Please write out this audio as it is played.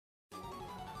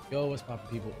Yo, what's poppin'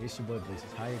 people? It's your boy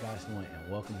Bleezuz. How you guys doing? And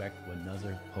welcome back to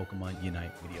another Pokemon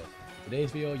Unite video.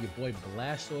 Today's video, your boy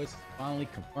Blastoise is finally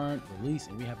confirmed, released,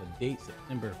 and we have a date,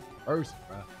 September 1st,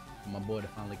 bro. For my boy to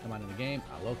finally come out in the game.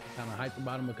 I low-key kind of hyped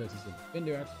about him because he's a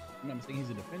defender. I'm not mistaken, he's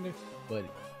a defender, but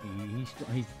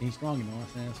he's strong, you know what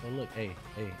I'm saying? So look, hey,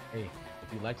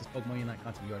 if you like this Pokemon Unite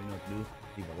content, you already know what to do.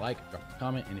 Leave a like, drop a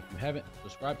comment, and if you haven't,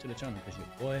 subscribe to the channel because your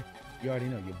boy, you already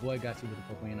know, your boy got you with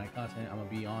the Pokemon Unite content. I'm gonna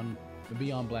be on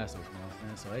Blastoise, you know what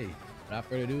I'm saying? So hey, without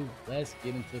further ado, let's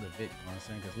get into the vid, you know what I'm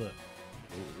saying? Because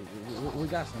look, we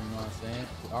got some, you know what I'm saying?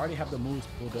 We already have the moves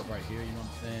pulled up right here, you know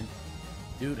what I'm saying?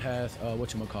 Dude has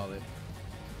whatchamacallit,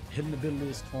 hidden ability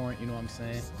is Torrent, you know what I'm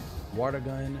saying? Water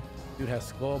Gun. Dude has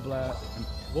Skull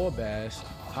Bash,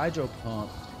 Hydro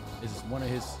Pump is one of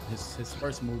his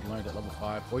first move learned at level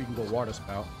 5, or you can go Water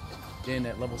Spout. Then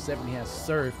at level 7 he has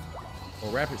Surf or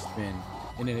Rapid Spin,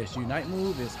 and then his Unite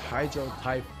move is Hydro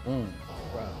Typhoon.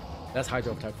 Bruh, that's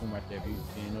Hydro Typhoon right there. If you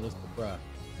didn't notice, but bruh,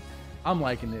 I'm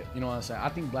liking it. You know what I'm saying? I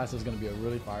think Blastoise is gonna be a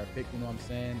really fire pick. You know what I'm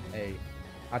saying? Hey,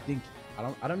 I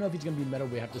don't know if he's gonna be meta.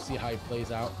 We have to see how he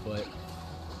plays out, but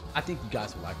I think you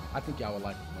guys would like him. I think y'all would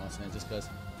like him, you know what I'm saying? Just because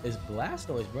it's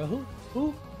Blastoise, bro.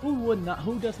 Who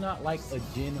does not like a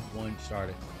Gen 1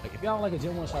 starter? Like, if y'all like a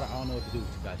Gen 1 starter, I don't know what to do with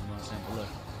you guys, you know what I'm saying? But look,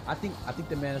 I think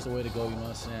the man is the way to go, you know what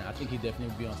I'm saying? I think he definitely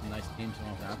would be on some nice teams, you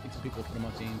know what I'm saying? I think some people put him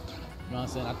on teams, you know what I'm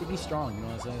saying? I think he's strong, you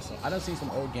know what I'm saying? So I done seen some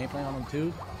old gameplay on him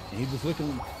too, and he was looking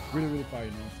really fire,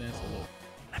 you know what I'm saying? So look,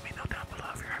 let me know